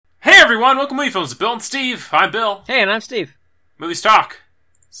everyone, welcome to Movie Films with Bill and Steve. I'm Bill. Hey, and I'm Steve. Movies talk.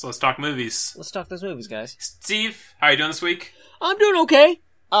 So let's talk movies. Let's talk those movies, guys. Steve, how you doing this week? I'm doing okay.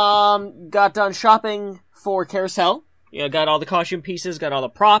 Got done shopping for Carousel. Yeah, got all the costume pieces, got all the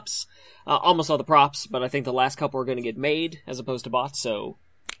props. Almost all the props, but I think the last couple are going to get made as opposed to bought, so...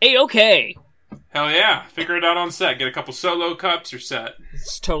 A-okay! Hell yeah. Figure it out on set. Get a couple solo cups, you're set.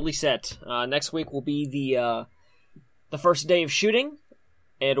 It's totally set. Next week will be the first day of shooting.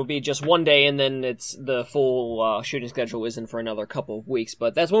 It'll be just one day, and then it's the full shooting schedule isn't for another couple of weeks.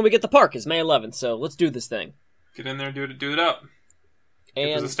 But that's when we get the park, is May 11th, so let's do this thing. Get in there, do it up.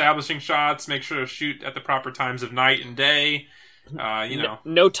 Get those establishing shots, make sure to shoot at the proper times of night and day.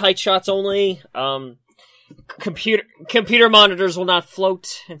 No tight shots only. Computer monitors will not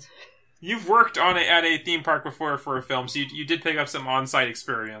float. You've worked at a theme park before for a film, so you did pick up some on-site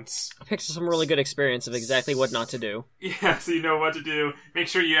experience. I picked some really good experience of exactly what not to do. Yeah, so you know what to do. Make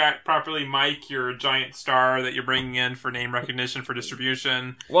sure you properly mic your giant star that you're bringing in for name recognition for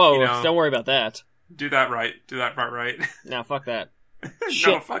distribution. Whoa, don't worry about that. Do that right. Do that part right. No, fuck that.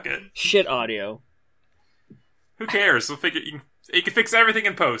 No, fuck it. Shit audio. Who cares? We'll figure you can fix everything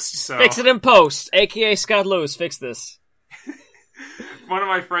in post. So fix it in post, aka Scott Lewis. Fix this. One of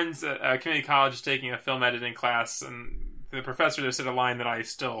my friends at community college is taking a film editing class, and the professor there said a line that I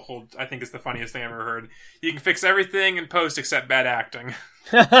still hold. I think is the funniest thing I've ever heard. You can fix everything in post except bad acting.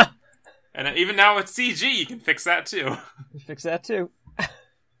 And even now with CG, you can fix that too. Fix that too.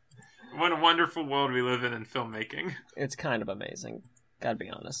 What a wonderful world we live in filmmaking. It's kind of amazing. Gotta be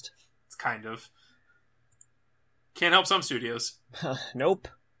honest. It's kind of. Can't help some studios. Nope.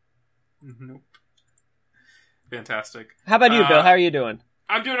 Nope. Fantastic. How about you, Bill? How are you doing?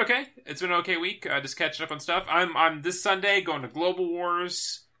 I'm doing okay. It's been an okay week. Just catching up on stuff. I'm this Sunday going to Global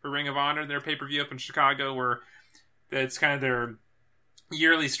Wars for Ring of Honor, their pay-per-view up in Chicago, where it's kind of their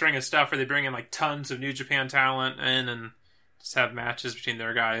yearly string of stuff where they bring in like tons of New Japan talent in and just have matches between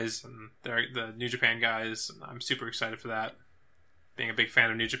their guys and the New Japan guys. And I'm super excited for that. Being a big fan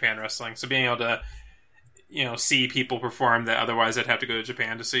of New Japan wrestling, so being able to see people perform that otherwise I'd have to go to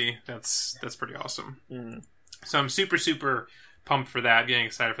Japan to see, that's pretty awesome. Mm. So I'm super, super pumped for that, getting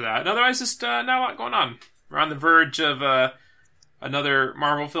excited for that. And otherwise, just not a lot going on. We're on the verge of another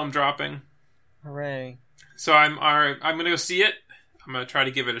Marvel film dropping. Hooray. So I'm going to go see it. I'm going to try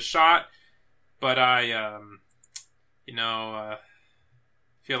to give it a shot. But I,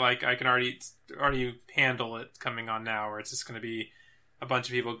 feel like I can already handle it coming on now, where it's just going to be a bunch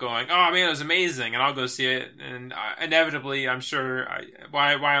of people going, oh man, it was amazing, and I'll go see it. And inevitably, I'm sure,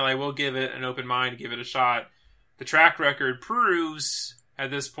 while I will give it an open mind, give it a shot, the track record proves at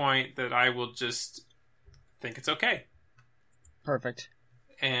this point that I will just think it's okay. Perfect.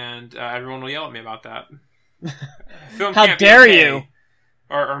 And everyone will yell at me about that. Film How can't dare be okay, you?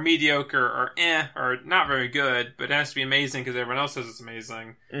 Or mediocre, or not very good, but it has to be amazing because everyone else says it's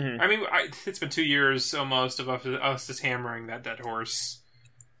amazing. Mm-hmm. I mean, it's been 2 years almost of us just hammering that dead horse.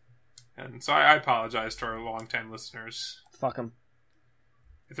 And so I apologize to our long-time listeners. Fuck them.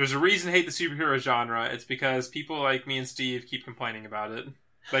 If there's a reason to hate the superhero genre, it's because people like me and Steve keep complaining about it.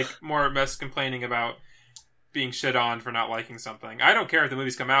 Like, more or less complaining about being shit on for not liking something. I don't care if the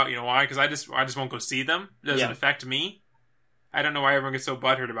movies come out, you know why? Because I just won't go see them. It doesn't affect me. I don't know why everyone gets so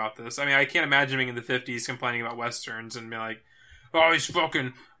butthurt about this. I mean, I can't imagine being in the 50s complaining about Westerns and be like, oh, these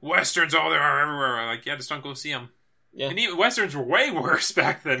fucking Westerns, all there are everywhere. I'm like, yeah, just don't go see them. Yeah. And even Westerns were way worse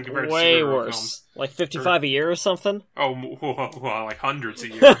back then compared to way superhero worse. films. Like 55 a year or something? Oh, well, like hundreds a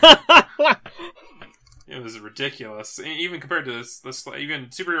year. It was ridiculous. Even compared to even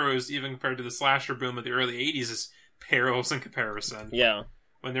superheroes, even compared to the slasher boom of the early 80s, is pales in comparison. Yeah.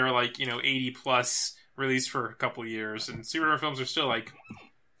 When they were like, 80 plus released for a couple years, and superhero films are still like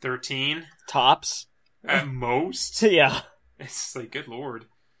 13 tops at most. Yeah. It's just like, good lord.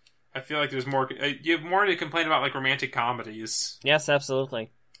 I feel like there's more. You have more to complain about, like romantic comedies. Yes,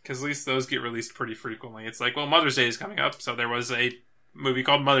 absolutely. Because at least those get released pretty frequently. It's like, well, Mother's Day is coming up, so there was a movie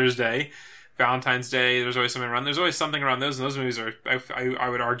called Mother's Day. Valentine's Day, there's always something around. There's always something around those, and those movies are, I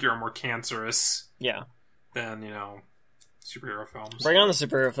would argue, are more cancerous. Yeah. Than, superhero films. Bring on the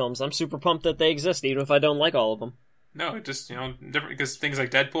superhero films. I'm super pumped that they exist, even if I don't like all of them. No, it just, different, because things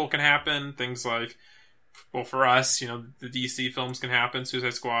like Deadpool can happen, things like, well, for us, the DC films can happen,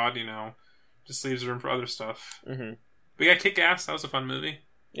 Suicide Squad, just leaves room for other stuff. Mm-hmm. We got Kick-Ass, that was a fun movie.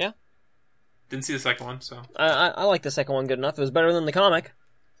 Yeah. Didn't see the second one, so. I like the second one good enough. It was better than the comic.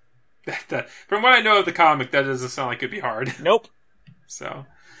 From what I know of the comic, that doesn't sound like it'd be hard. Nope. So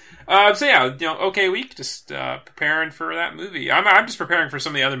yeah, okay week, just preparing for that movie. I'm just preparing for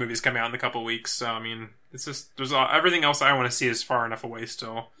some of the other movies coming out in a couple weeks, so, I mean, It's just everything else I want to see is far enough away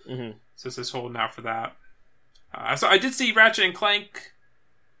still. Mm-hmm. So it's just holding out for that. So I did see Ratchet and Clank.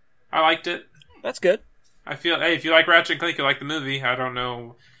 I liked it. That's good. I feel, hey, if you like Ratchet and Clank, you like the movie. I don't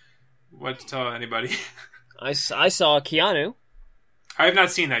know what to tell anybody. I saw Keanu. I have not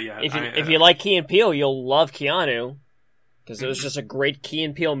seen that yet. If you like Key and Peele, you'll love Keanu. Because it was just a great Key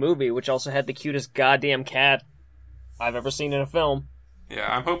and Peele movie, which also had the cutest goddamn cat I've ever seen in a film. Yeah,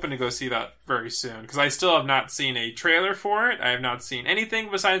 I'm hoping to go see that very soon. Because I still have not seen a trailer for it. I have not seen anything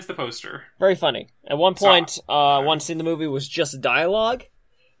besides the poster. Very funny. At one point, one scene in the movie was just dialogue.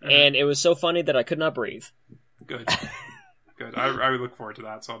 And it was so funny that I could not breathe. Good. Good. I would look forward to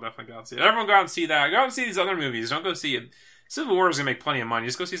that, so I'll definitely go out and see it. Everyone go out and see that. Go out and see these other movies. Don't go see it. Civil War is going to make plenty of money.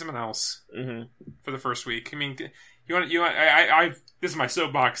 Just go see something else for the first week. I mean, this is my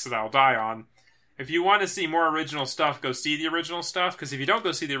soapbox that I'll die on. If you want to see more original stuff, go see the original stuff. Because if you don't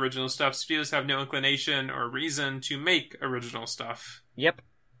go see the original stuff, studios have no inclination or reason to make original stuff. Yep.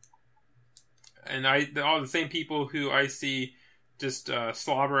 And all the same people who I see just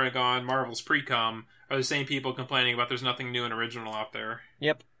slobbering on Marvel's pre-com are the same people complaining about there's nothing new and original out there.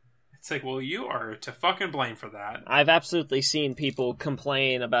 Yep. It's like, well, you are to fucking blame for that. I've absolutely seen people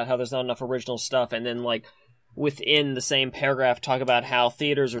complain about how there's not enough original stuff, and then, like, within the same paragraph talk about how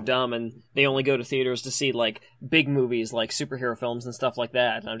theaters are dumb and they only go to theaters to see, like, big movies like superhero films and stuff like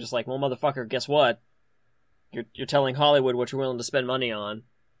that. And I'm just like, well, motherfucker, guess what? You're telling Hollywood what you're willing to spend money on.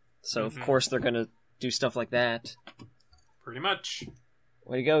 So, of course, they're gonna do stuff like that. Pretty much.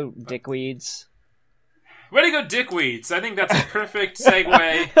 Way to go, dickweeds. Way to go, dickweeds. I think that's a perfect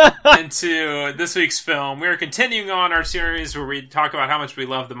segue into this week's film. We are continuing on our series where we talk about how much we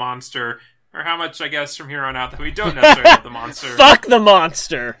love the monster, or how much, I guess, from here on out that we don't necessarily love the monster. Fuck the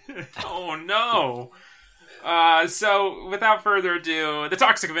monster! Oh, no. So, without further ado, The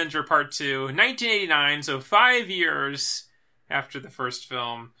Toxic Avenger Part 2, 1989, so 5 years after the first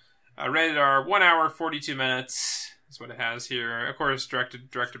film. Rated R, 1 hour, 42 minutes. Is what it has here. Of course, directed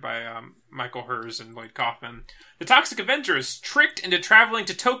by Michael Hers and Lloyd Kaufman. The Toxic Avenger is tricked into traveling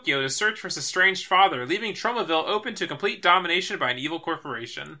to Tokyo to search for his estranged father, leaving Tromaville open to complete domination by an evil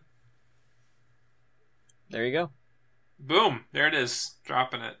corporation. There you go. Boom. There it is.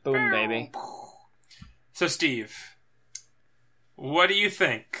 Dropping it. Boom, baby. So, Steve, what do you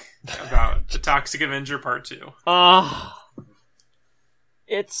think about The Toxic Avenger Part 2?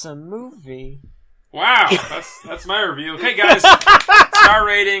 It's a movie. Wow, that's my review. Okay, guys, star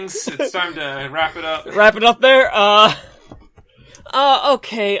ratings. It's time to wrap it up. Wrap it up there.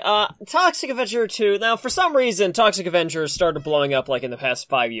 Okay. Toxic Avenger 2. Now, for some reason, Toxic Avenger started blowing up like in the past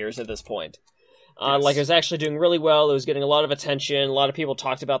 5 years at this point. Yes. Like it was actually doing really well. It was getting a lot of attention. A lot of people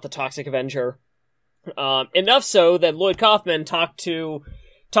talked about the Toxic Avenger. Enough so that Lloyd Kaufman talked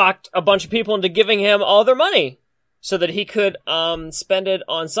a bunch of people into giving him all their money. So that he could spend it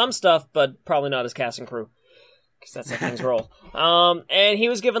on some stuff, but probably not his cast and crew. Because that's how things roll. And he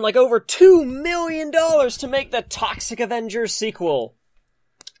was given like over $2 million to make the Toxic Avenger sequel.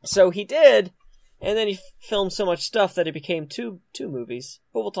 So he did, and then he filmed so much stuff that it became two movies.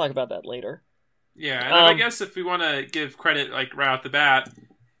 But we'll talk about that later. Yeah, and I guess if we want to give credit like right off the bat,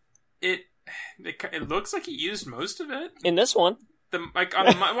 it looks like he used most of it. In this one.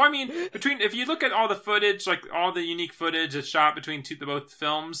 If you look at all the footage, like all the unique footage that's shot between both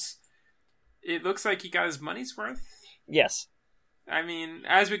films, it looks like he got his money's worth. Yes. I mean,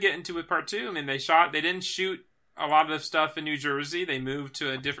 as we get into with Part 2, I mean, they didn't shoot a lot of stuff in New Jersey. They went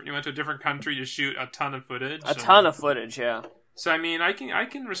to a different country to shoot a ton of footage. A ton of footage, yeah. So I mean, I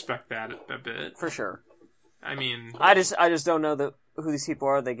can respect that a bit. For sure. I mean, I just don't know who these people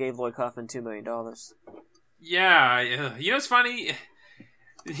are. They gave Lloyd Kaufman $2 million. Yeah, you know what's funny?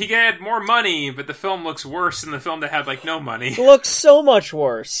 He had more money, but the film looks worse than the film that had, like, no money. It looks so much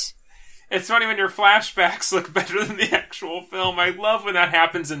worse. It's funny when your flashbacks look better than the actual film. I love when that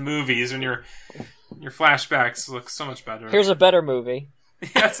happens in movies, when your flashbacks look so much better. Here's a better movie.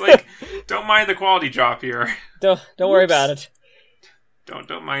 Yeah, it's like, don't mind the quality drop here. Don't worry about it.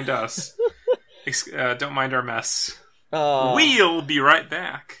 Don't mind us. Don't mind our mess. We'll be right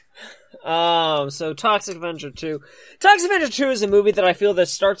back. So Toxic Avenger 2. Toxic Avenger 2 is a movie that I feel that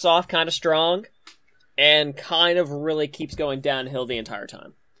starts off kind of strong and kind of really keeps going downhill the entire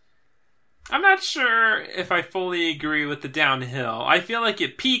time. I'm not sure if I fully agree with the downhill. I feel like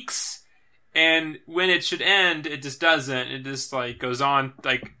it peaks, and when it should end, it just doesn't. It just like goes on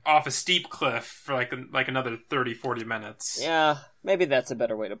like off a steep cliff for like another 30-40 minutes. Yeah, maybe that's a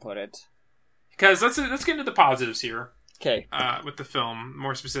better way to put it. Because let's get into the positives here. Okay. With the film,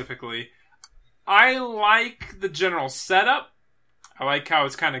 more specifically. I like the general setup. I like how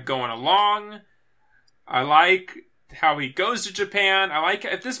it's kind of going along. I like how he goes to Japan. I like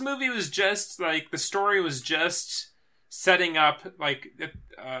if this movie was just like the story was just setting up like the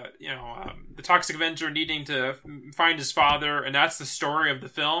Toxic Avenger needing to find his father, and that's the story of the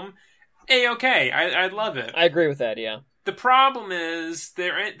film. Okay, I'd love it. I agree with that. Yeah. The problem is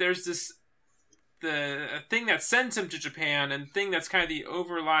there's this the thing that sends him to Japan, and the thing that's kind of the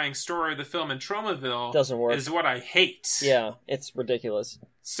overlying story of the film in Tromaville doesn't work. Is what I hate. Yeah, it's ridiculous.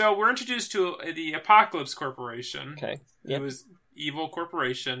 So we're introduced to the Apocalypse Corporation. Okay. Yep. It was evil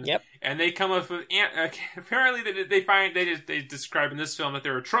corporation. Yep. And they come up with apparently they describe in this film that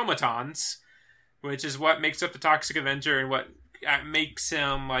there are traumatons, which is what makes up the Toxic Avenger and what makes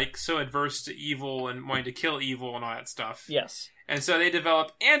him like so adverse to evil and wanting to kill evil and all that stuff. Yes. And so they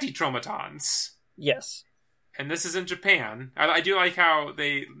develop anti-traumatons. Yes. And this is in Japan. I do like how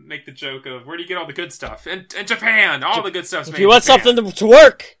they make the joke of, where do you get all the good stuff? In Japan! All the good stuff's made in Japan. If you want something to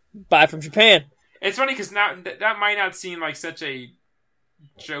work, buy from Japan. It's funny because that might not seem like such a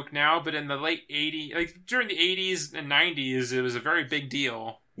joke now, but in the late 80s, like during the 80s and 90s, it was a very big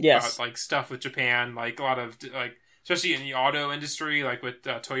deal. Yes. About, like, stuff with Japan, like a lot of, like, especially in the auto industry, like with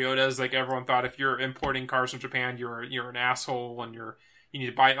Toyotas, like everyone thought if you're importing cars from Japan, you're an asshole and you need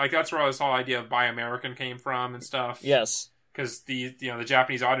to buy, like that's where this whole idea of Buy American came from and stuff. Yes. Because the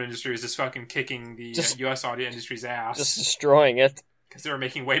Japanese auto industry is just fucking kicking the U.S. auto industry's ass. Just destroying it. Because they were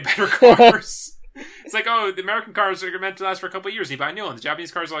making way better cars. It's like, oh, the American cars are meant to last for a couple of years. You buy new ones. The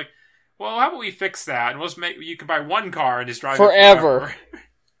Japanese cars are like, well, how about we fix that? And you can buy one car and just drive it forever.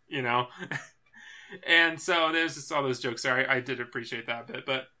 You know? And so there's just all those jokes there. I did appreciate that bit.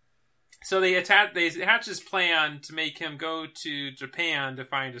 But so they hatch this plan to make him go to Japan to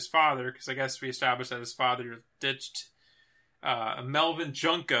find his father, because I guess we established that his father ditched Melvin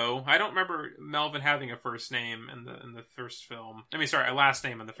Junko. I don't remember Melvin having a first name in the first film. I mean, sorry, a last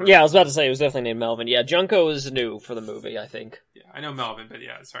name in the first. Yeah, I was about to say it was definitely named Melvin. Yeah, Junko is new for the movie, I think. Yeah, I know Melvin, but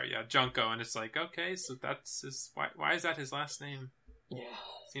yeah, sorry, yeah, Junko, and it's like, okay, so that's his. Why is that his last name? Yeah,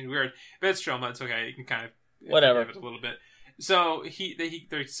 seems weird, but it's Troma. It's okay. You can kind of whatever it a little bit. So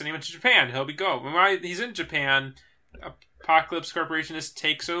they're sending him to Japan. He'll be go. When he's in Japan, Apocalypse Corporation just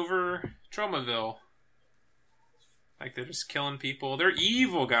takes over Tromaville. Like, they're just killing people. They're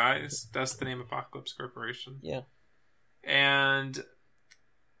evil, guys. That's the name of Apocalypse Corporation. Yeah. And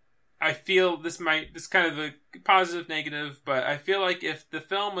I feel this kind of a positive, negative, but I feel like if the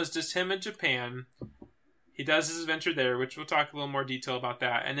film was just him in Japan, he does his adventure there, which we'll talk a little more detail about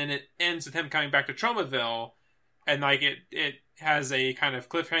that, and then it ends with him coming back to Tromaville, and like it has a kind of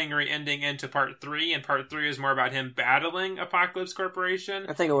cliffhanger ending into part 3, and part 3 is more about him battling Apocalypse Corporation.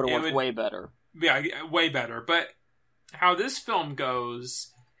 I think it would have worked way better. Yeah, way better. But how this film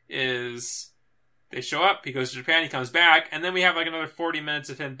goes is they show up, he goes to Japan, he comes back, and then we have like another 40 minutes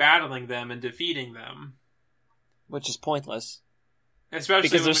of him battling them and defeating them. Which is pointless. Especially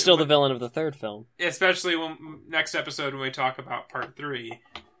because they're still the villain of the third film. Especially when next episode when we talk about part 3,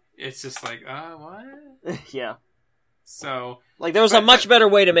 it's just like, what? Yeah. So, like, there was a much better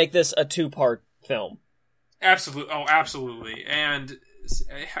way to make this a 2-part film. Absolutely. Oh, absolutely. And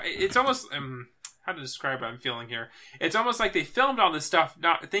it's almost, how to describe what I'm feeling here. It's almost like they filmed all this stuff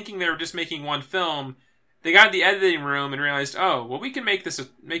not thinking they were just making one film. They got in the editing room and realized, oh, well, we can make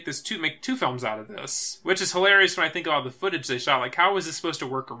two films out of this, which is hilarious when I think of all the footage they shot. Like, how was this supposed to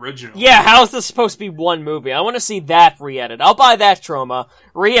work originally? Yeah, how is this supposed to be one movie? I want to see that re-edit. I'll buy that, Troma.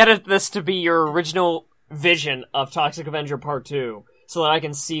 Re-edit this to be your original vision of Toxic Avenger Part 2, so that I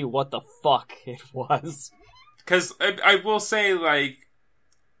can see what the fuck it was. Because I will say, like,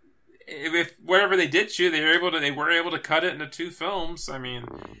 if whatever they did shoot, they were able to cut it into 2 films. I mean,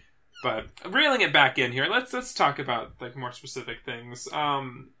 but reeling it back in here, let's talk about like more specific things.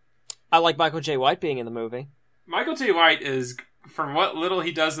 I like Michael J. White being in the movie. Michael J. White is, from what little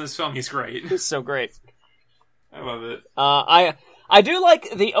he does in this film, he's great. He's so great. I love it. I do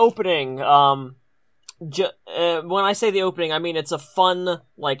like the opening. When I say the opening, I mean it's a fun,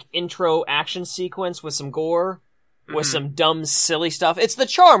 like, intro action sequence with some gore, with some dumb, silly stuff. It's the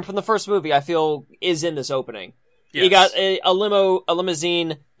charm from the first movie, I feel, is in this opening. Yes. You got a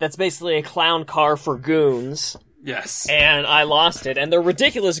limousine that's basically a clown car for goons. Yes. And I lost it. And they're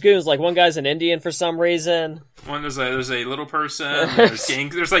ridiculous goons. Like, one guy's an Indian for some reason. There's a little person.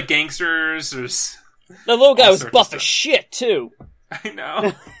 There's like gangsters. The little guy was buff as shit, too. I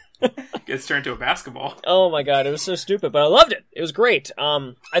know. Gets turned to a basketball. Oh my god, it was so stupid, but I loved it. It was great.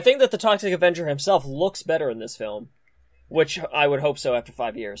 I think that the Toxic Avenger himself looks better in this film, which I would hope so after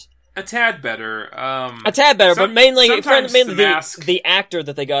 5 years. A tad better. But mainly the actor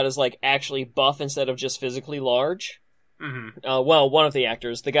that they got is like actually buff instead of just physically large. Mm-hmm. Well, one of the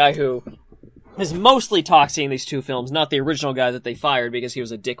actors, the guy who is mostly Toxie in these two films, not the original guy that they fired because he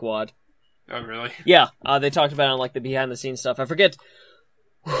was a dickwad. Oh, really? Yeah, they talked about it on like the behind-the-scenes stuff. I forget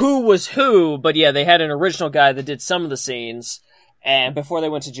who was who, but yeah, they had an original guy that did some of the scenes, and before they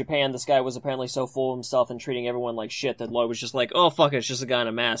went to Japan, this guy was apparently so full of himself and treating everyone like shit that Lloyd was just like, oh, fuck it, it's just a guy in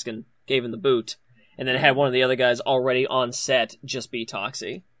a mask, and gave him the boot. And then had one of the other guys already on set just be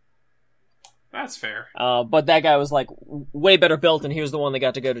Toxie. That's fair. But that guy was like way better built, and he was the one that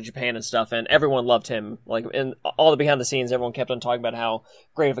got to go to Japan and stuff, and everyone loved him. Like in all the behind the scenes, everyone kept on talking about how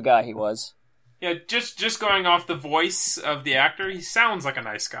great of a guy he was. Yeah, just going off the voice of the actor, he sounds like a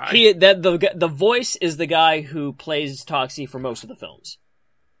nice guy. The voice is the guy who plays Toxie for most of the films.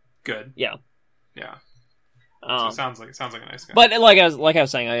 Good. Yeah. Yeah. So it sounds like a nice guy. But like I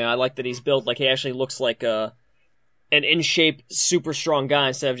was saying, I like that he's built like he actually looks like an in shape, super strong guy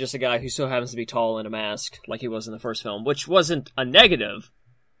instead of just a guy who so happens to be tall in a mask, like he was in the first film, which wasn't a negative.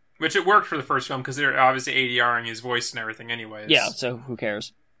 Which it worked for the first film because they're obviously ADRing his voice and everything, anyways. Yeah. So who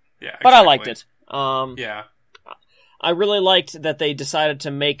cares? Yeah. Exactly. But I liked it. Yeah. I really liked that they decided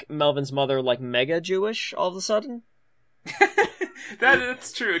to make Melvin's mother like mega Jewish all of a sudden.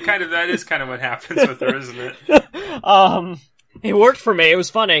 That's true. That is kind of what happens with her, isn't it? It worked for me. It was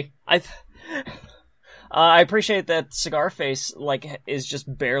funny. I appreciate that Cigar Face like is just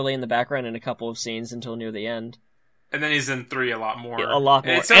barely in the background in a couple of scenes until near the end. And then he's in 3 a lot more. Yeah, a lot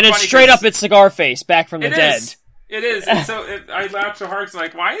more. So and it's straight up it's Cigar Face back from the dead. It is. And so I laughed so hard. It's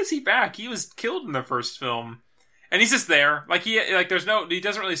like, why is he back? He was killed in the first film, and he's just there. He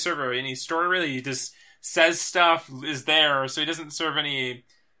doesn't really serve any story. Really, he just says stuff, is there, so he doesn't serve any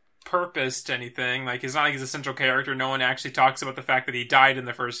purpose to anything. Like, he's not like he's a central character. No one actually talks about the fact that he died in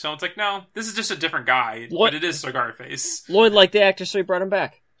the first film. It's like, no, this is just a different guy, but it is Cigar Face. Lloyd liked the actor, so he brought him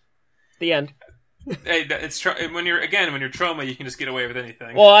back. The end. Hey, when you're Troma, you can just get away with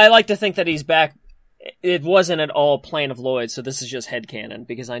anything. Well, I like to think that he's back. It wasn't at all plan of Lloyd, so this is just headcanon,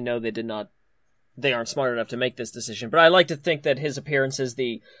 because I know they aren't smart enough to make this decision. But I like to think that his appearance is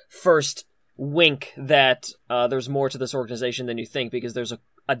the first wink that there's more to this organization than you think, because there's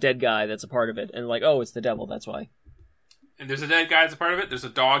a dead guy that's a part of it, and like, oh, it's the devil, that's why. And there's a dead guy that's a part of it, there's a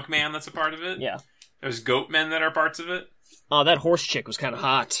dog man that's a part of it. Yeah. There's goat men that are parts of it. Oh, that horse chick was kind of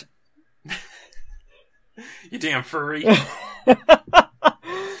hot. You damn furry.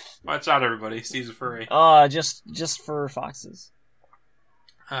 Watch out, everybody. Steve's a furry. Just for foxes.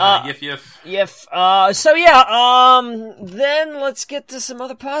 Yiff. So yeah, then let's get to some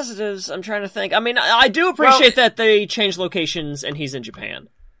other positives. I'm trying to think. I mean, I do appreciate that they changed locations and he's in Japan.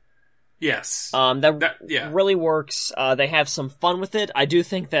 Yes. That really works. They have some fun with it. I do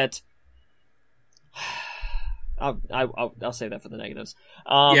think that I'll say that for the negatives.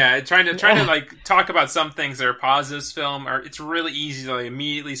 Trying to like talk about some things that are positives film, or it's really easy to like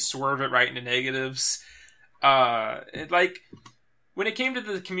immediately swerve it right into negatives. When it came to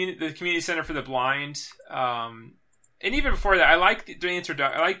the community center for the blind, and even before that, I liked during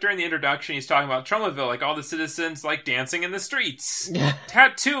the introduction, he's talking about Tromaville, like all the citizens like dancing in the streets,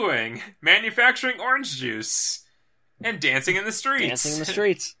 tattooing, manufacturing orange juice, and dancing in the streets. Dancing in the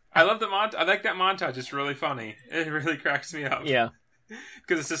streets. I love I like that montage. It's really funny. It really cracks me up. Yeah,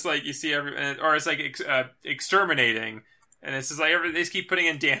 because it's just like you see or it's like exterminating, and it's just like they just keep putting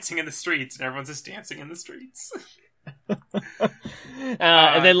in dancing in the streets, and everyone's just dancing in the streets.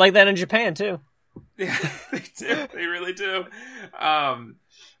 And they like that in Japan too. Yeah, they do. They really do.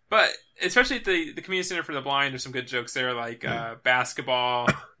 But especially at the community center for the blind, there's some good jokes there, like basketball,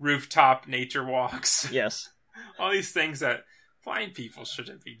 rooftop nature walks. Yes, all these things that blind people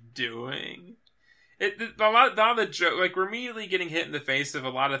shouldn't be doing. A lot of the joke, like we're immediately getting hit in the face of a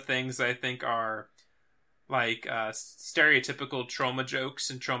lot of things that I think are like stereotypical Troma jokes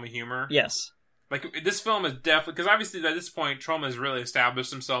and Troma humor. Yes. Like, this film is definitely... Because obviously, at this point, Troma has really established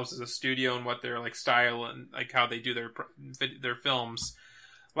themselves as a studio and what their, like, style and, like, how they do their films.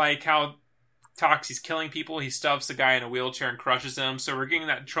 Like, how Toxie's killing people. He stuffs a guy in a wheelchair and crushes him. So we're getting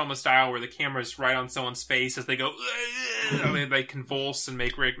that Troma style where the camera's right on someone's face as they go... they convulse and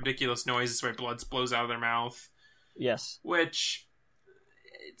make ridiculous noises where blood blows out of their mouth. Yes. Which...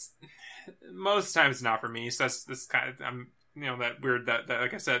 it's most times not for me. So that's this kind of... that weird... that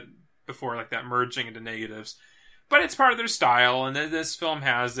like I said... before, like that merging into negatives, but it's part of their style, and this film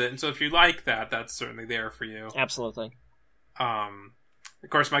has it. And so, if you like that, that's certainly there for you. Absolutely. Of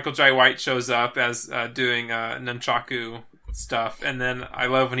course, Michael Jai White shows up as doing nunchaku stuff, and then I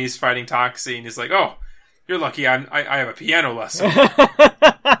love when he's fighting Toxie, and he's like, "Oh, you're lucky. I have a piano lesson."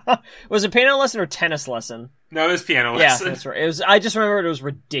 Was it piano lesson or tennis lesson? No, it was piano lesson. Yeah, that's right. I just remember it was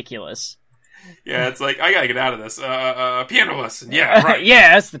ridiculous. Yeah, it's like, I gotta get out of this. Piano lesson. Yeah, right.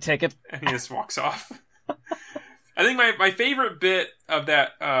 Yeah, that's the ticket. And he just walks off. I think my favorite bit of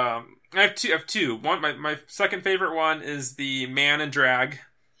that, I have two. One, my second favorite one is the man in drag,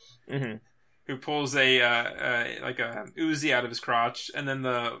 who pulls a Uzi out of his crotch, and then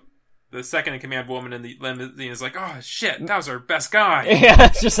the second in command woman in the limousine is like, oh shit, that was our best guy. Yeah,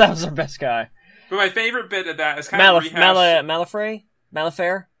 it's just that was our best guy. But my favorite bit of that is kind of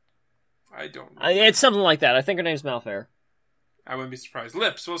Malafair? I don't know. It's something like that. I think her name's Malafair. I wouldn't be surprised.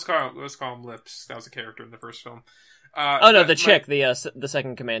 Lips. Let's call him Lips. That was a character in the first film. Chick, the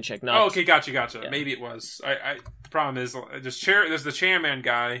second command chick. Not... Oh, okay, gotcha. Yeah. Maybe it was. The problem is, there's the chairman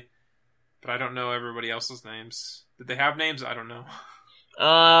guy, but I don't know everybody else's names. Did they have names? I don't know.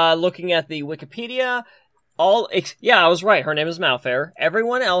 Looking at the Wikipedia, I was right. Her name is Malfair.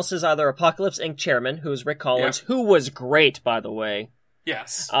 Everyone else is either Apocalypse Inc. chairman, who's Rick Collins, who was great, by the way.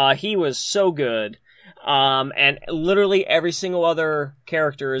 Yes. He was so good. And literally every single other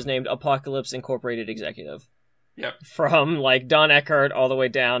character is named Apocalypse Incorporated Executive. Yep. From, like, Don Eckhart all the way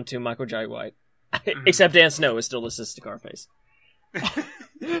down to Michael Jai White. Except Dan Snow is still listed as Scarface. Well,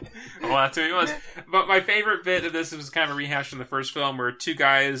 that's who he was. But my favorite bit of this was kind of a rehash from the first film where two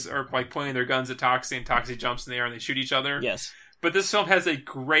guys are, like, pointing their guns at Toxie, and Toxie jumps in the air and they shoot each other. Yes. But this film has a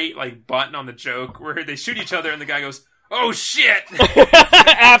great, like, button on the joke where they shoot each other and the guy goes, oh shit!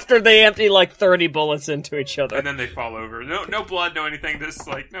 After they empty like 30 bullets into each other. And then they fall over. No blood, no anything. Just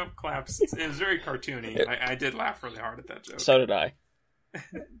like, no claps. It was very cartoony. I did laugh really hard at that joke. So did I.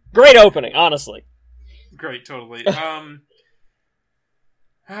 Great opening, honestly. Great, totally. So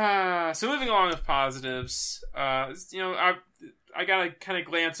moving along with positives, I gotta kind of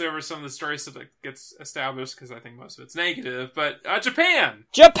glance over some of the story stuff that gets established because I think most of it's negative. But Japan.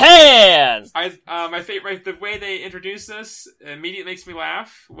 My favorite, the way they introduce this immediately makes me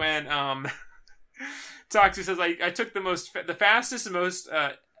laugh when Toxie says, "I took the fastest and most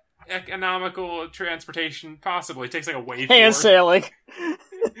economical transportation possible." He takes like a wave hand sailing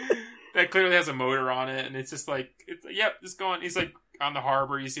that clearly has a motor on it, and it's just like, just going. He's like on the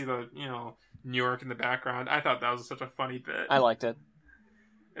harbor. You see the New York in the background. I thought that was such a funny bit. I liked it.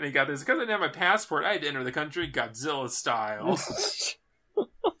 And he got this, because I didn't have my passport, I had to enter the country Godzilla style.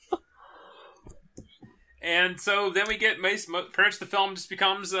 And so then we get pretty much the film just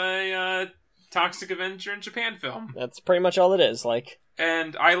becomes a Toxic Avenger in Japan film. That's pretty much all it is.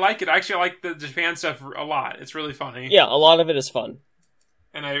 And I like it. Actually, I like the Japan stuff a lot. It's really funny. Yeah, a lot of it is fun.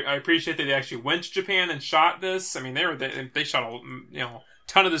 And I appreciate that they actually went to Japan and shot this. I mean, they shot a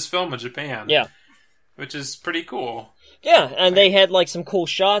ton of this film in Japan. Yeah. Which is pretty cool. Yeah, and they had like some cool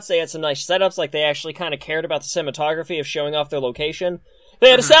shots. They had some nice setups. Like they actually kind of cared about the cinematography of showing off their location. They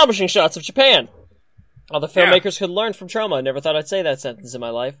had establishing shots of Japan. All the filmmakers could learn from trauma. I never thought I'd say that sentence in my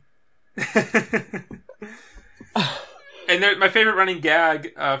life. And my favorite running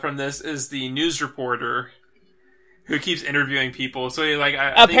gag from this is the news reporter who keeps interviewing people. So he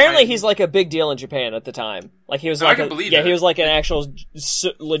apparently he's like a big deal in Japan at the time. Like he was I can believe it. He was like an actual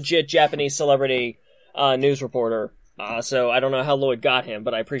legit Japanese celebrity news reporter. So I don't know how Lloyd got him,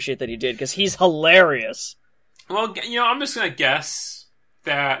 but I appreciate that he did because he's hilarious. Well, I'm just gonna guess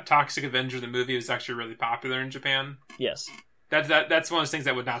that Toxic Avenger the movie was actually really popular in Japan. Yes. That's one of those things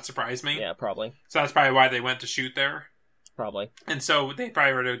that would not surprise me. Yeah, probably. So that's probably why they went to shoot there. Probably. And so they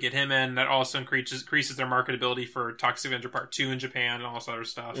probably were to get him in. That also increases their marketability for Toxic Avenger Part 2 in Japan and all this other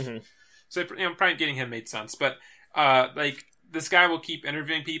stuff. Mm-hmm. So probably getting him made sense. But this guy will keep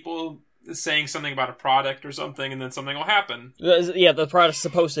interviewing people, saying something about a product or something, and then something will happen. Yeah, the product's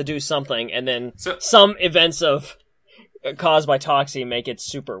supposed to do something, and then some events caused by Toxie make it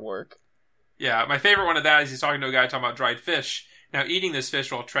super work. Yeah, my favorite one of that is he's talking to a guy talking about dried fish. Now, eating this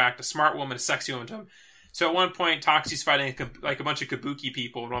fish will attract a smart woman, a sexy woman to him. So at one point, Toxie's fighting a bunch of kabuki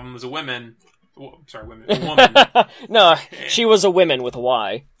people. One of them was a woman. A woman. No, she was a woman with a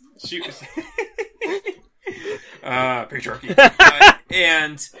Y. She was... patriarchy.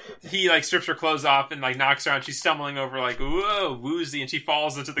 And he strips her clothes off and knocks her out. She's stumbling over whoa, woozy, and she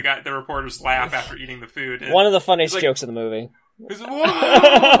falls into the reporter's lap after eating the food. And one of the funniest jokes in the movie.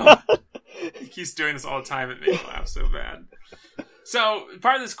 Whoa! He keeps doing this all the time. It makes me laugh so bad. So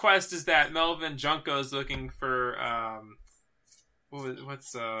part of this quest is that Melvin Junko is looking for what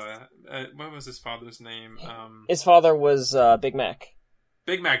was his father's name? His father was Big Mac.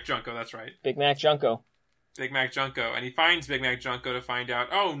 Big Mac Junko, that's right. Big Mac Junko. Big Mac Junko, and he finds Big Mac Junko to find out,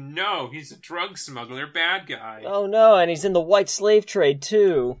 oh no, he's a drug smuggler, bad guy. Oh no, and he's in the white slave trade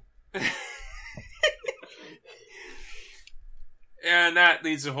too. And that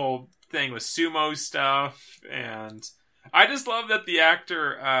leads to the whole thing with sumo stuff, and I just love that the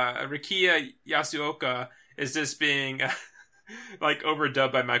actor Rikiya Yasuoka is just being like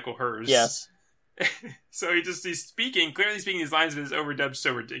overdubbed by Michael Hers. Yes. So he's clearly speaking these lines, but it's overdubbed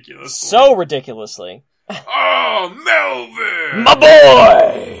so ridiculously. So ridiculously. Oh, Melvin! My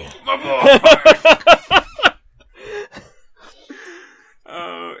boy! My boy!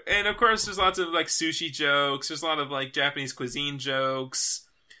 And of course, there's lots of like sushi jokes. There's a lot of like Japanese cuisine jokes.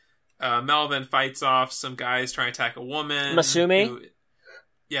 Melvin fights off some guys trying to attack a woman. Masumi?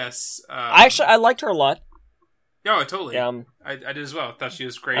 Yes. I liked her a lot. Oh, totally. Yeah, I did as well. I thought she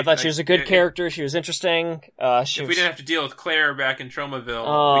was great. I thought she was a good character. She was interesting. If we didn't have to deal with Claire back in Tromaville,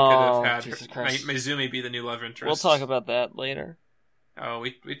 we could have had Mizumi be the new love interest. We'll talk about that later. Oh,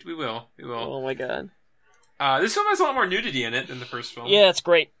 we will. We will. Oh my god. This film has a lot more nudity in it than the first film. Yeah, it's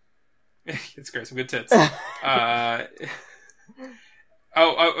great. It's great. Some good tits. One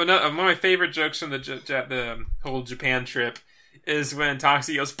of my favorite jokes from the whole Japan trip is when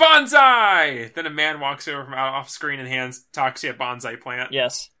Toxie goes, "Bonsai!" Then a man walks over from off screen and hands Toxie a bonsai plant.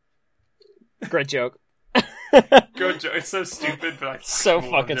 Yes. Great joke. Good joke. It's so stupid, but I so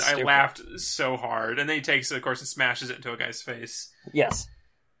fucking stupid. I laughed so hard. And then he takes it, of course, and smashes it into a guy's face. Yes.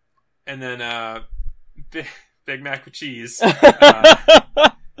 And then Big Mac with cheese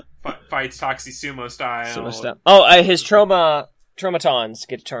fights Toxie sumo style. Oh, his traumatons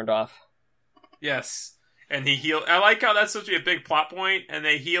get turned off. Yes. And he heal. I like how that's supposed to be a big plot point, and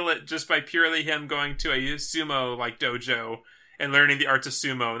they heal it just by purely him going to a sumo like dojo and learning the arts of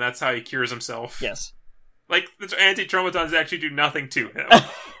sumo, and that's how he cures himself. Yes. Like the anti-traumatons actually do nothing to him.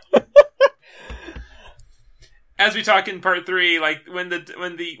 As we talk in part 3, like when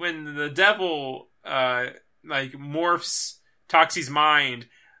the devil like morphs Toxie's mind,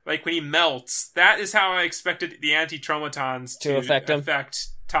 like when he melts, that is how I expected the anti-traumatons to affect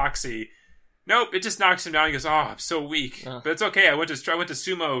Toxie. Nope, it just knocks him down. He goes, "Oh, I'm so weak." But it's okay. I went to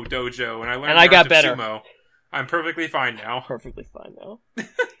sumo dojo and I learned and I got better. Sumo. I'm perfectly fine now.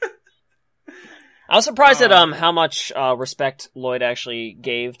 I was surprised at how much respect Lloyd actually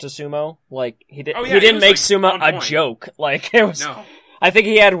gave to sumo. Like he didn't make sumo a joke. Like it was. No. I think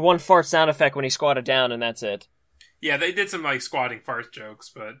he had one fart sound effect when he squatted down, and that's it. Yeah, they did some like squatting fart jokes,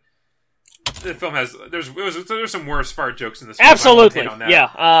 but the film has there's some worse fart jokes in this film. Absolutely, yeah.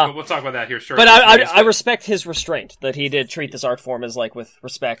 But we'll talk about that here shortly. But I respect his restraint that he did treat this art form as like with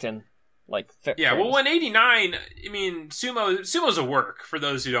respect and like. Yeah, well, in '89, I mean, sumo's a work for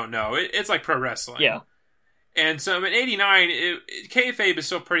those who don't know. It's like pro wrestling. Yeah. And so in '89, kayfabe is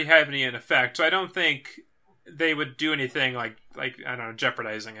still pretty heavy in effect, so I don't think they would do anything like I don't know,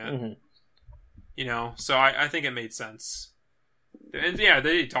 jeopardizing it. Mm-hmm. You know, so I think it made sense. And yeah,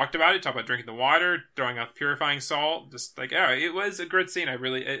 they talked about it. Talked about drinking the water, throwing out the purifying salt. Just like, yeah, it was a good scene.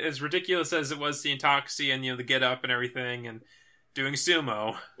 As ridiculous as it was seeing Toxie and the get up and everything, and doing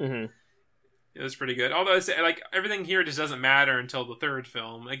sumo. Mm-hmm. It was pretty good. Although, like everything here just doesn't matter until the third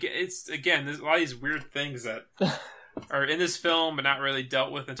film. There's a lot of these weird things that are in this film, but not really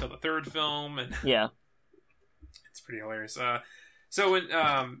dealt with until the third film. And yeah, it's pretty hilarious. So when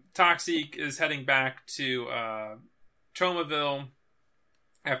Toxic is heading back to Tromaville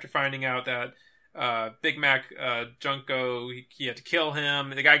after finding out that Big Mac Junko, he had to kill him.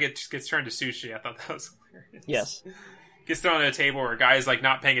 The guy gets turned to sushi. I thought that was hilarious. Yes. Gets thrown at a table where a guy's like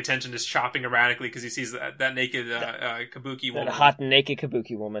not paying attention, just chopping erratically because he sees that naked kabuki woman. That hot naked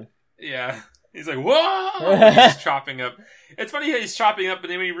kabuki woman. Yeah. He's like, whoa! He's chopping up. It's funny how he's chopping up, but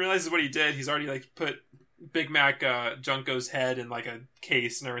then when he realizes what he did, he's already like put Big Mac Junko's head in like a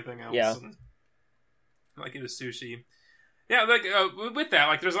case and everything else. Yeah. And, like it was sushi. Yeah, like with that,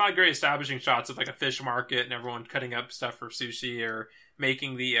 like there's a lot of great establishing shots of like a fish market and everyone cutting up stuff for sushi or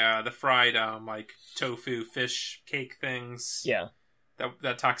making the fried like tofu fish cake things. Yeah.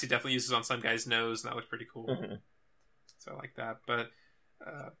 That Toxie definitely uses on some guy's nose, and that looked pretty cool. Mm-hmm. So I like that. But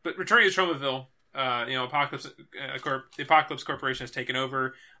returning to Tromaville, the Apocalypse Corporation has taken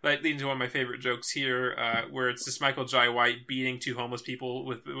over, leading to one of my favorite jokes here, where it's just Michael Jai White beating two homeless people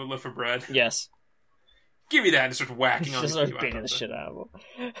with a loaf of bread. Yes. Give me that and start whacking on these people. Just beating the shit out of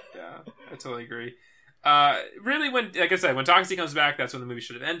them. Yeah, I totally agree. Really, like I said, when Toxie comes back, that's when the movie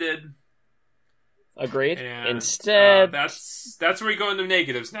should have ended. Agreed. And, instead, that's where we go into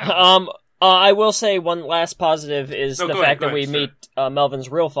negatives now. I will say one last positive is the fact that we meet Melvin's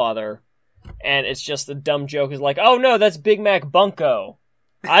real father, and it's just a dumb joke. Is like, oh no, that's Big Mac Bunko.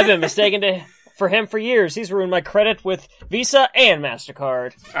 I've been mistaken for him for years. He's ruined my credit with Visa and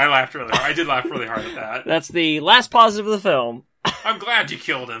MasterCard. I laughed really hard. I did laugh really hard at that. That's the last positive of the film. I'm glad you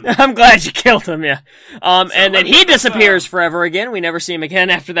killed him. I'm glad you killed him, yeah. And then he disappears forever again. We never see him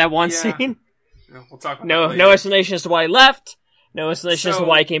again after that one scene. we'll talk about No, that later. no explanation as to why he left. No explanation as to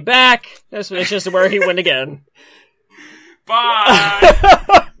why he came back. No explanation as to where he went again. Bye!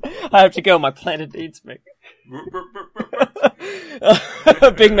 I have to go. My planet needs me.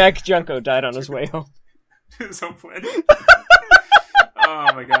 Big Mac Junko died on his way home. So planet.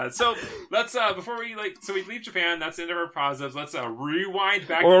 Oh my god. So let's before we we leave Japan, that's the end of our positives. Let's rewind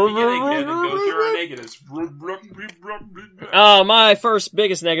back to the beginning again and go through our negatives. My first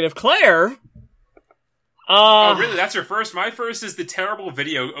biggest negative, Claire. Oh really? That's your first? My first is the terrible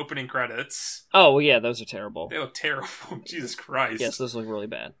video opening credits. Oh yeah, those are terrible. They look terrible. Jesus Christ. Yes, those look really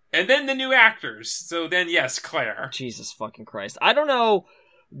bad. And then the new actors. So then yes, Claire. Jesus fucking Christ. I don't know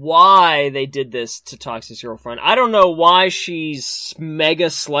why they did this to Toxic's girlfriend. I don't know why she's mega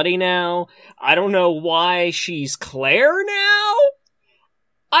slutty now. I don't know why she's Claire now.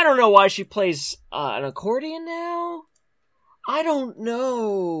 I don't know why she plays an accordion now. I don't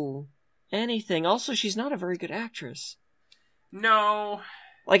know anything. Also, she's not a very good actress. No.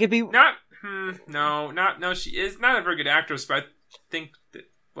 Like, it'd be... No, she is not a very good actress, but I think that,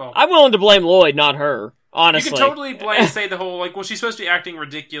 well... I'm willing to blame Lloyd, not her. Honestly. You can totally say the whole, she's supposed to be acting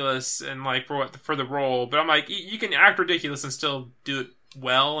ridiculous and, for the role, but I'm like, you can act ridiculous and still do it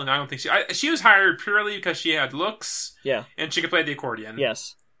well, and I don't think she was hired purely because she had looks. Yeah. And she could play the accordion.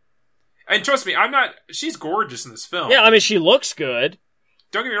 Yes. And trust me, she's gorgeous in this film. Yeah, I mean, she looks good.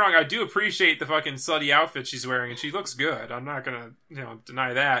 Don't get me wrong, I do appreciate the fucking slutty outfit she's wearing, and she looks good. I'm not gonna,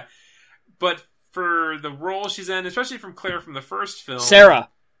 deny that. But for the role she's in, especially from Claire from the first film... Sarah.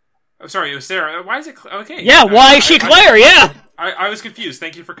 Oh, sorry, it was Sarah. Why is it... Okay. Yeah, why is she Claire? Yeah! I was confused.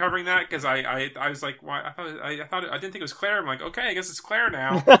 Thank you for covering that, because I was like, why? I didn't think it was Claire. I'm like, okay, I guess it's Claire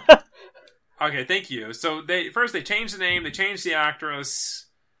now. Okay, thank you. So they changed the name, they changed the actress.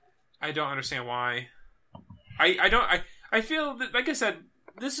 I don't understand why. I feel that, like I said,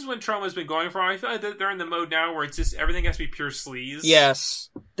 this is when Troma's been going for. I feel like they're in the mode now where it's just everything has to be pure sleaze. Yes.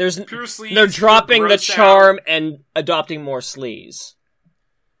 There's pure sleaze. They're dropping the charm out. and adopting more sleaze.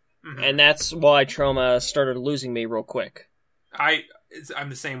 Mm-hmm. And that's why Troma started losing me real quick. I'm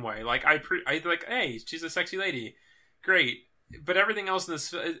the same way. Hey, she's a sexy lady. Great. But everything else in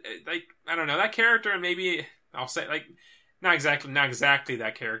this, I don't know, that character, and maybe I'll say, not exactly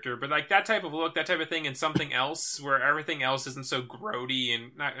that character, but that type of look, that type of thing, and something else where everything else isn't so grody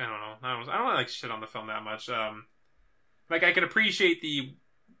and I don't really like shit on the film that much. I can appreciate the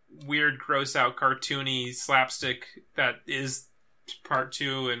weird, gross out, cartoony slapstick that is part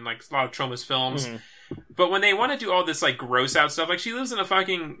 2 and a lot of Troma's films. Mm-hmm. But when they want to do all this gross out stuff, she lives in a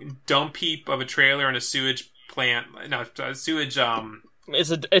fucking dump heap of a trailer in a sewage plant. No, sewage. It's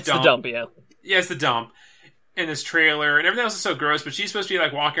the dump, yeah. Yeah, it's the dump. In this trailer, and everything else is so gross, but she's supposed to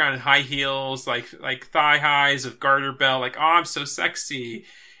be walking around in high heels, like thigh highs with garter belt, oh, I'm so sexy.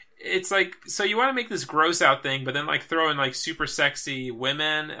 It's so you want to make this gross out thing, but then throw in super sexy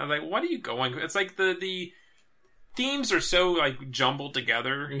women. I'm like, what are you going? It's the themes are so jumbled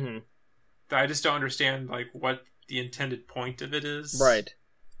together that I just don't understand what the intended point of it is. Right.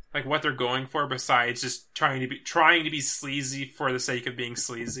 What they're going for besides just trying to be sleazy for the sake of being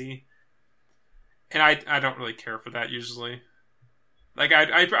sleazy. And I don't really care for that usually.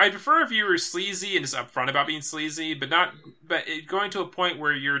 I prefer if you were sleazy and just upfront about being sleazy, but going to a point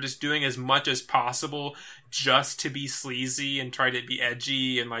where you're just doing as much as possible just to be sleazy and try to be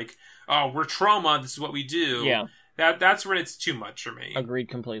edgy and oh, we're Troma, this is what we do. Yeah. That's when it's too much for me. Agreed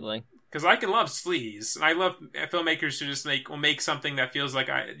completely. Because I can love sleaze, and I love filmmakers who just make something that feels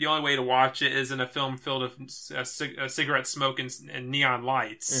the only way to watch it is in a film filled with cigarette smoke and neon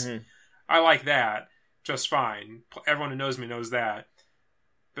lights. Mm-hmm. I like that just fine. Everyone who knows me knows that.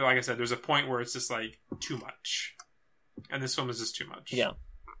 But like I said, there's a point where it's just too much. And this film is just too much. Yeah.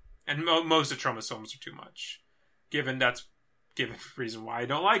 And most of Troma's films are too much. Given the reason why I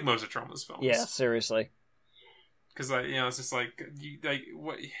don't like most of Troma's films. Yeah, seriously. Because it's just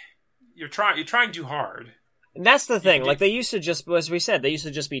what you're trying too hard. And that's the thing. They used to just, as we said, they used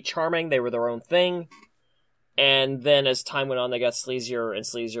to just be charming. They were their own thing. And then as time went on, they got sleazier and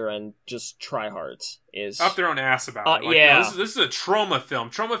sleazier and just tryhards. Up their own ass about it. Yeah. This is a Troma film.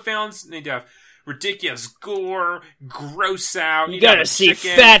 Troma films need to have ridiculous gore, gross out. You gotta see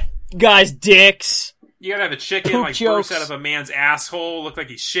fat guys' dicks. You gotta have a chicken burst out of a man's asshole, look like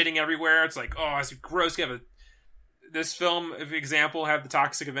he's shitting everywhere. It's oh, it's gross. You have this film, for example, have the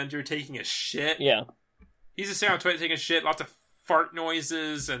Toxic Avenger taking a shit. Yeah. He's just sitting on the toilet taking a shit, lots of fart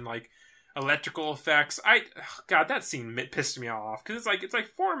noises and electrical effects. God, that scene pissed me off because it's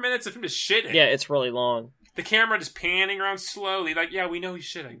 4 minutes of him just shitting. Yeah, it's really long. The camera just panning around slowly. Yeah, we know he's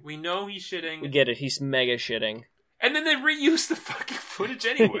shitting. We get it. He's mega shitting. And then they reuse the fucking footage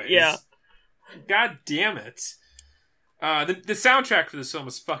anyways. Yeah. God damn it. The soundtrack for this film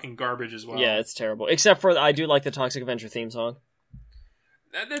is fucking garbage as well. Yeah, it's terrible. Except for, I do like the Toxic Avenger theme song.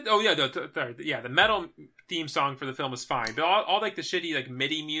 The metal theme song for the film is fine, but all like the shitty like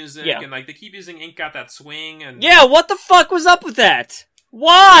MIDI music and like they keep using "Ain't Got That Swing" and yeah, what the fuck was up with that?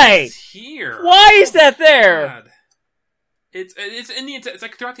 Why? It's here. Why is that there? God. It's it's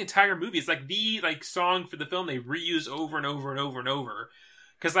like throughout the entire movie. It's like the like song for the film they reuse over and over and over and over.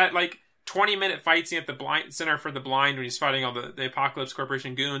 Because that like 20-minute fight scene at the blind center for the blind when he's fighting all the Apocalypse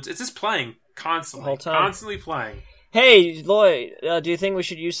Corporation goons, it's just playing constantly, constantly playing. Hey, Lloyd, do you think we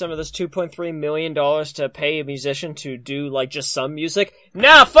should use some of this $2.3 million to pay a musician to do, like, just some music?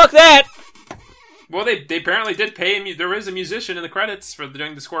 Nah, fuck that! Well, they apparently did pay him. There is a musician in the credits for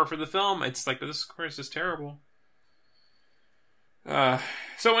doing the score for the film. It's like, this score is just terrible. So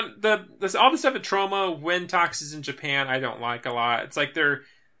when all the stuff at Troma, when Tox is in Japan, I don't like a lot. It's like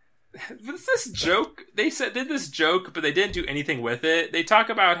this joke. They did this joke, but they didn't do anything with it. They talk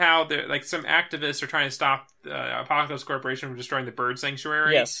about how they're like some activists are trying to stop Apocalypse Corporation from destroying the bird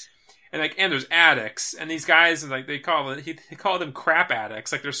sanctuary. Yes, and there's addicts, and these guys like they call them crap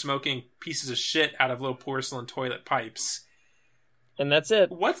addicts, like they're smoking pieces of shit out of little porcelain toilet pipes. And that's it.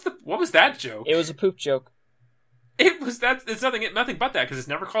 What was that joke? It was a poop joke. It's nothing but that, because it's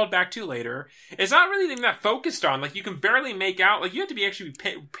never called back to later. It's not really even that focused on. Like, you can barely make out. Like, you have to be actually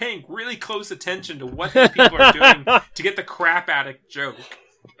paying really close attention to what these people are doing to get the crap addict joke.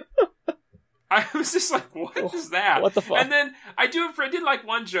 I was just like, what is that? What the fuck? And then I did like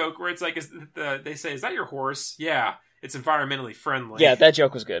one joke where it's like, they say, "Is that your horse?" Yeah, it's environmentally friendly. Yeah, that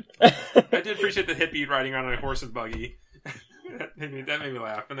joke was good. I did appreciate the hippie riding around on a horse and buggy. that made me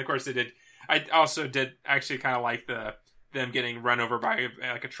laugh. And of course they did. I also did actually kind of like them getting run over by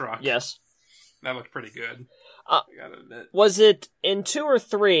like a truck. Yes. That looked pretty good. I gotta admit. Was it in 2 or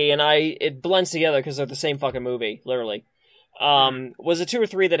 3, and it blends together because they're the same fucking movie, literally. Was it 2 or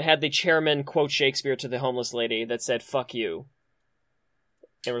 3 that had the chairman quote Shakespeare to the homeless lady that said, "Fuck you,"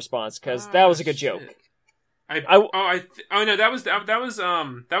 in response? Because that was a good joke. No, that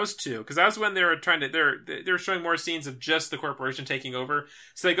was 2, because that was when they were they were showing more scenes of just the corporation taking over.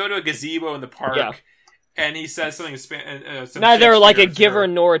 So they go to a gazebo in the park, and he says something in Spanish. Neither like a giver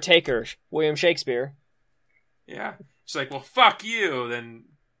nor a taker. William Shakespeare. Yeah, she's like, "Well, fuck you." Then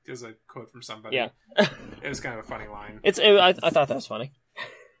there's a quote from somebody. Yeah, it was kind of a funny line. I thought that was funny.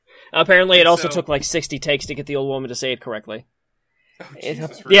 Apparently, it also took like 60 takes to get the old woman to say it correctly. Oh,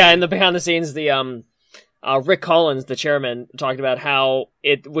 Jesus, yeah, and the behind the scenes, the Rick Collins, the chairman, talked about how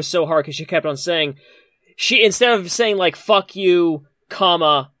it was so hard because she kept on saying, instead of saying like "fuck you,"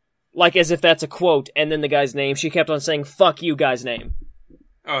 comma, like as if that's a quote, and then the guy's name, she kept on saying "fuck you," guy's name.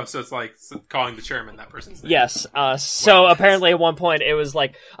 Oh, so it's like calling the chairman that person's name. Yes. So apparently at one point it was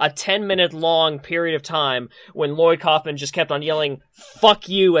like a 10-minute long period of time when Lloyd Kaufman just kept on yelling "fuck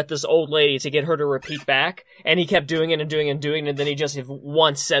you" at this old lady to get her to repeat back, and he kept doing it and doing it and doing it, and then he just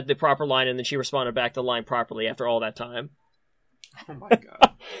once said the proper line, and then she responded back to the line properly after all that time. Oh my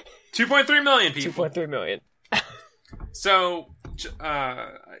god. 2.3 million people. 2.3 million. So,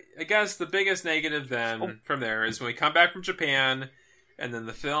 I guess the biggest negative then from there is when we come back from Japan, and then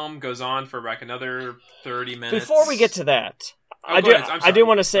the film goes on for like another 30 minutes. Before we get to that, I do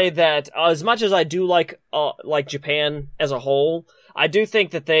want to say that as much as I do like Japan as a whole, I do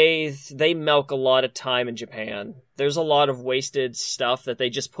think that they milk a lot of time in Japan. There's a lot of wasted stuff that they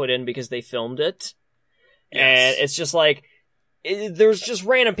just put in because they filmed it. Yes. And it's just like, there's just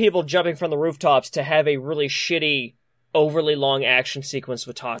random people jumping from the rooftops to have a really shitty, overly long action sequence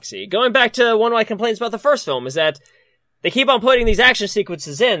with Toxie. Going back to one of my complaints about the first film is that they keep on putting these action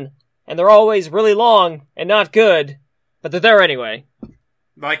sequences in, and they're always really long and not good, but they're there anyway.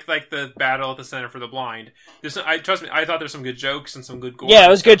 Like the battle at the Center for the Blind. Trust me, I thought there's some good jokes and some good gore. Yeah,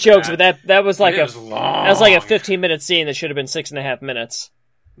 it was good jokes, but that was like a 15-minute scene that should have been 6.5 minutes.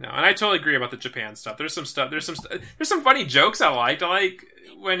 No, and I totally agree about the Japan stuff. There's some funny jokes I liked. I like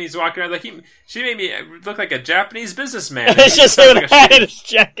when he's walking around, like she made me look like a Japanese businessman. It's just him with a hat in his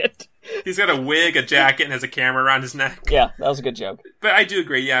jacket. He's got a wig, a jacket, and has a camera around his neck. Yeah, that was a good joke. But I do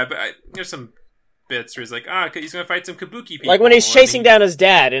agree, yeah. But there's some bits where he's like, he's going to fight some kabuki people. Like when he's chasing down his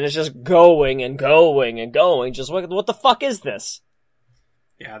dad, and it's just going and going and going. Just what the fuck is this?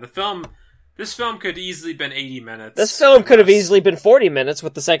 Yeah, this film could easily been 80 minutes. This film could have easily been 40 minutes,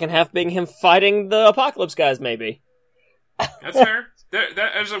 with the second half being him fighting the Apocalypse guys, maybe. That's fair.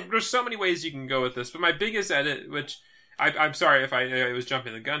 There's so many ways you can go with this, but my biggest edit, which I'm sorry if I was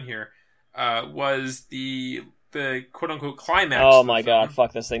jumping the gun here, was the the quote unquote climax. Oh my god,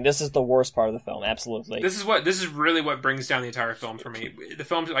 fuck this thing. This is the worst part of the film, absolutely. This is really what brings down the entire film for me. The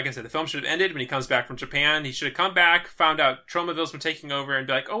film, like I said, the film should have ended when he comes back from Japan. He should have come back, found out Tromaville's been taking over, and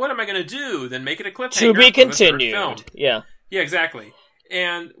be like, oh, what am I going to do? Then make it a cliffhanger. To be continued. Yeah. Yeah, exactly.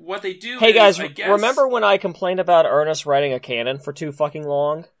 And what they do Hey guys, I guess... remember when I complained about Ernest writing a canon for too fucking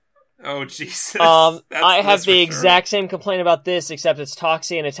long? Oh, Jesus. I have the exact same complaint about this, except it's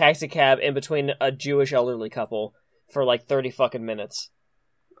Toxie in a taxi cab in between a Jewish elderly couple for like 30 fucking minutes.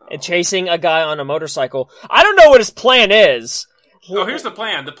 And chasing a guy on a motorcycle. I don't know what his plan is. Oh, here's the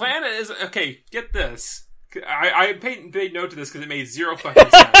plan. The plan is, okay, get this. I paid note to this because it made zero fucking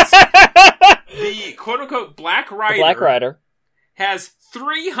sense. The quote-unquote Black Rider has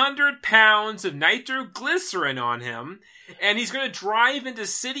 300 pounds of nitroglycerin on him, and he's going to drive into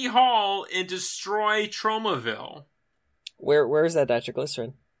City Hall and destroy Tromaville. Where is that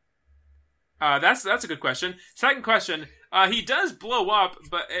nitroglycerin? That's a good question. Second question, he does blow up,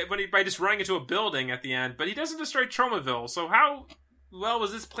 but by just running into a building at the end, but he doesn't destroy Tromaville, so how well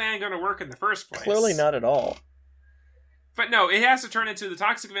was this plan going to work in the first place? Clearly not at all. But no, it has to turn into the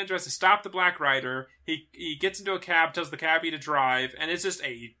Toxic Avenger has to stop the Black Rider. He gets into a cab, tells the cabbie to drive, and it's just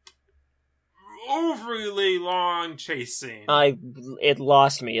a overly long chase scene. It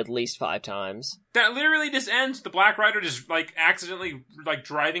lost me at least 5 times. That literally just ends with the Black Rider just like accidentally like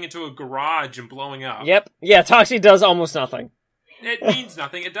driving into a garage and blowing up. Yep. Yeah, Toxie does almost nothing. It means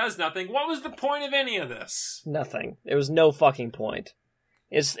nothing. It does nothing. What was the point of any of this? Nothing. There was no fucking point.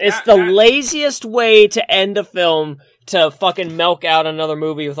 It's the laziest way to end a film to fucking milk out another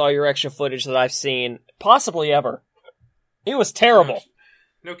movie with all your extra footage that I've seen, possibly ever. It was terrible.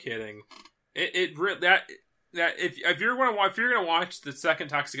 No kidding. If you're gonna watch the second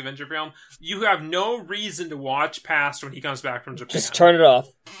Toxic Avenger film, you have no reason to watch past when he comes back from Japan. Just turn it off.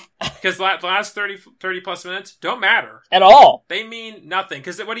 Because the last 30 plus minutes don't matter. At all. They mean nothing.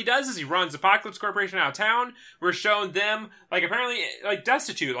 Because what he does is he runs Apocalypse Corporation out of town. We're showing them, like, apparently, like,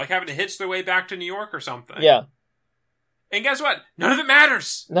 destitute. Like, having to hitch their way back to New York or something. Yeah. And guess what? None of it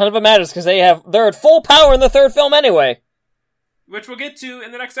matters. None of it matters, because they're at full power in the third film anyway. Which we'll get to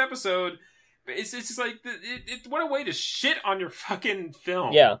in the next episode. It's just like, what a way to shit on your fucking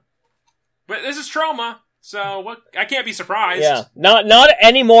film. Yeah. But this is trauma, so what? I can't be surprised. Yeah. Not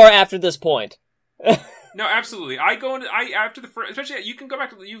anymore after this point. No, absolutely. After the first, especially, you can go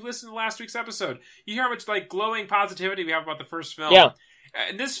back you listen to last week's episode. You hear how much, like, glowing positivity we have about the first film. Yeah.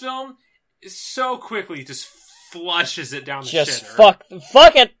 And this film is so quickly just flushes it down the just shitter.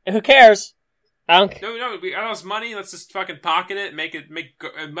 Fuck it. Who cares? No, we got all this money. Let's just fucking pocket it. Make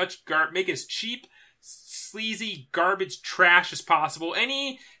as cheap, sleazy, garbage trash as possible.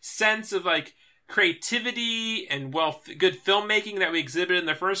 Any sense of like creativity and good filmmaking that we exhibited in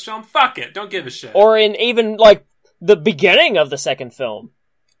the first film, fuck it. Don't give a shit. Or in even like the beginning of the second film.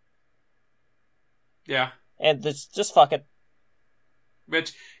 Yeah, and just fuck it.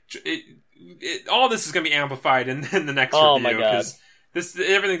 Which all this is going to be amplified in the next review. Oh my god.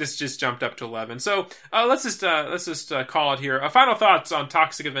 Everything just jumped up to 11. So let's just call it here. Final thoughts on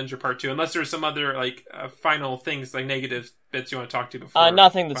Toxic Avenger Part 2, unless there's some other like final things, like negative bits you want to talk to before.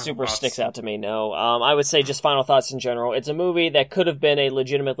 Nothing that super sticks out to me, no. I would say just final thoughts in general. It's a movie that could have been a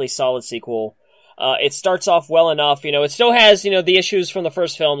legitimately solid sequel. It starts off well enough, it still has, the issues from the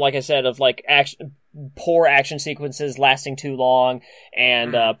first film, like I said, of like poor action sequences lasting too long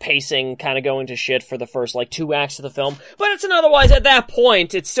and pacing kind of going to shit for the first like 2 acts of the film. But otherwise at that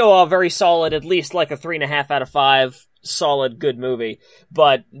point, it's still a very solid, at least like a 3.5 out of 5 solid good movie.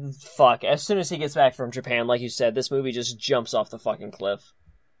 But fuck, as soon as he gets back from Japan, like you said, this movie just jumps off the fucking cliff.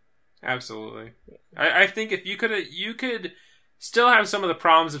 Absolutely. I think if you could still have some of the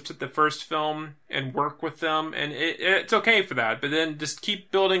problems of the first film and work with them, and it's okay for that, but then just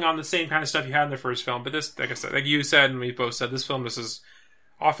keep building on the same kind of stuff you had in the first film. But this, like I said, like you said and we both said, this film just is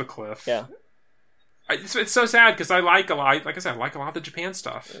off a cliff. Yeah. It's so sad because I like a lot of the Japan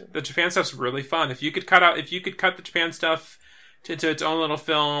stuff. The Japan stuff's really fun. If you could cut the Japan stuff to its own little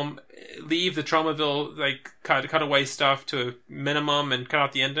film, leave the Tromaville like cut away stuff to a minimum and cut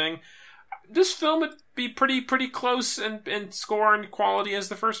out the ending, this film would be pretty close in score and quality as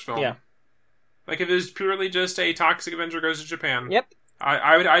the first film. Yeah. Like if it was purely just a Toxic Avenger Goes to Japan. Yep.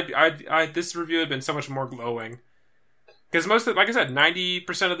 This review had been so much more glowing. Because most of, like I said,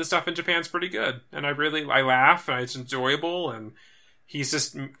 90% of the stuff in Japan's pretty good. And I laugh and it's enjoyable, and he's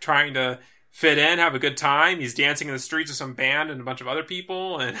just trying to fit in, have a good time. He's dancing in the streets with some band and a bunch of other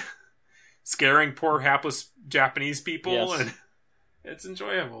people and scaring poor hapless Japanese people. Yes. And it's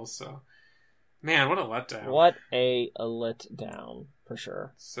enjoyable, so... Man, what a letdown. What a letdown, for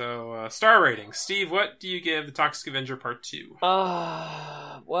sure. So, star rating. Steve, what do you give the Toxic Avenger Part 2?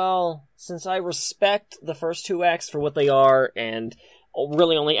 Well, since I respect the first 2 acts for what they are, and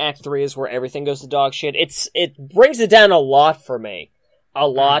really only Act 3 is where everything goes to dog shit, it brings it down a lot for me. A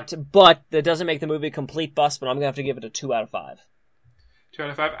lot, but that doesn't make the movie a complete bust, but I'm going to have to give it a 2 out of 5. 2 out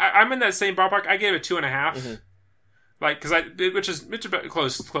of 5. I'm in that same ballpark. I gave it 2.5. Mm-hmm. Like, which is about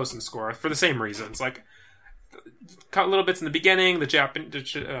close in the score for the same reasons. Like, cut little bits in the beginning,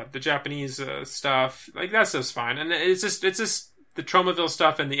 the Japanese stuff, like that stuff's fine, and it's just the Tromaville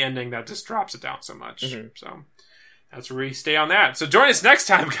stuff and the ending that just drops it down so much. Mm-hmm. So that's where we stay on that. So join us next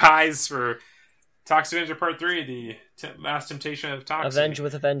time, guys, for Toxic Avenger Part 3, the last temptation of Toxic. Avenge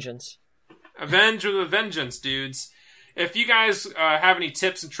with a vengeance. Avenge with a vengeance, dudes. If you guys have any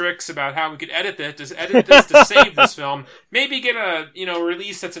tips and tricks about how we could edit this to save this film, maybe get a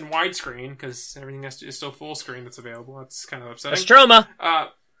release that's in widescreen, because everything is still full screen that's available. That's kind of upsetting. That's trauma.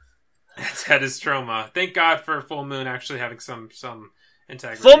 That is trauma. Thank God for Full Moon actually having some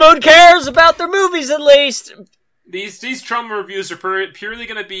integrity. Full Moon cares about their movies, at least. These trauma reviews are purely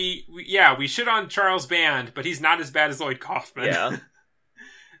going to be, we shit on Charles Band, but he's not as bad as Lloyd Kaufman. Yeah.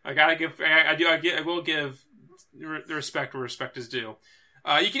 I will give the respect where respect is due.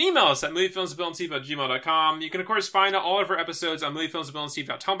 You can email us at moviefilmsbillandsteve@gmail.com. You can, of course, find all of our episodes on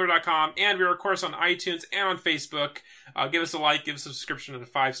moviefilmsbillandsteve.tumblr.com, and we're, of course, on iTunes and on Facebook. Give us a like, give us a subscription, and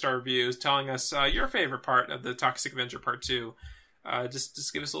 5-star reviews telling us your favorite part of the Toxic Avenger Part 2.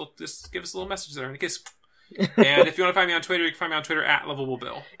 Just give us a little message there in case. And if you want to find me on Twitter, you can find me on Twitter at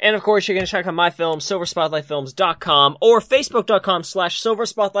LovableBill. And of course, you can check out my films, SilverSpotlightFilms.com or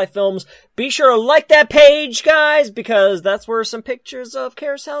Facebook.com/SilverSpotlightFilms. Be sure to like that page, guys, because that's where some pictures of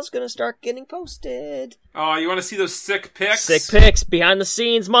Carousel's gonna start getting posted. Oh, you want to see those sick pics? Sick pics, behind the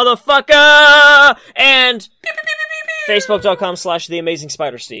scenes, motherfucker! And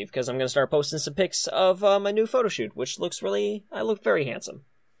Facebook.com/TheAmazingSpiderSteve, because I'm gonna start posting some pics of my new photo shoot, which I look very handsome.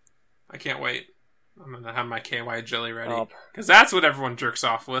 I can't wait. I'm going to have my KY jelly ready. Because that's what everyone jerks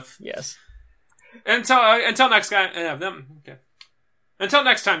off with. Yes. Until next guy. Okay. Until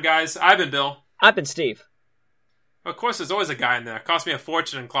next time, guys, I've been Bill. I've been Steve. Of course, there's always a guy in there. Cost me a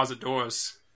fortune in closet doors.